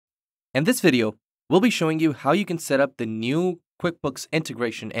In this video, we'll be showing you how you can set up the new QuickBooks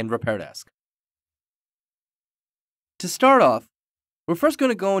integration in RepairDesk. To start off, we're first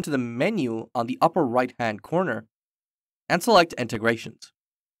going to go into the menu on the upper right-hand corner and select Integrations.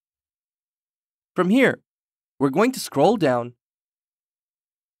 From here, we're going to scroll down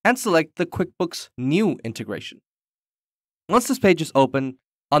and select the QuickBooks New integration. Once this page is open,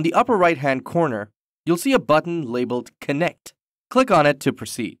 on the upper right-hand corner, you'll see a button labeled Connect. Click on it to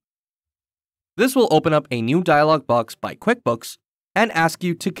proceed. This will open up a new dialog box by QuickBooks and ask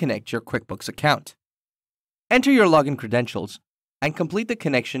you to connect your QuickBooks account. Enter your login credentials and complete the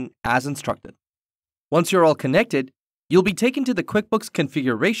connection as instructed. Once you're all connected, you'll be taken to the QuickBooks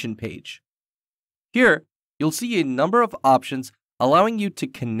configuration page. Here, you'll see a number of options allowing you to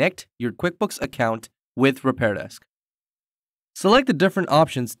connect your QuickBooks account with RepairDesk. Select the different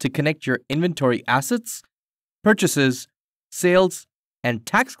options to connect your inventory assets, purchases, sales, and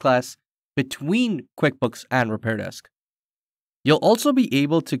tax class between QuickBooks and RepairDesk. You'll also be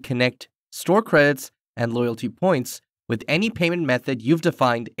able to connect store credits and loyalty points with any payment method you've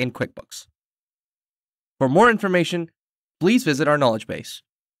defined in QuickBooks. For more information, please visit our knowledge base.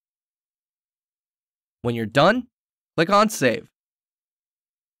 When you're done, click on Save.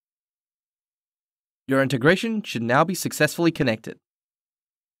 Your integration should now be successfully connected.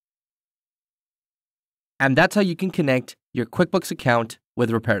 And that's how you can connect your QuickBooks account with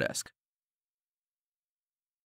RepairDesk.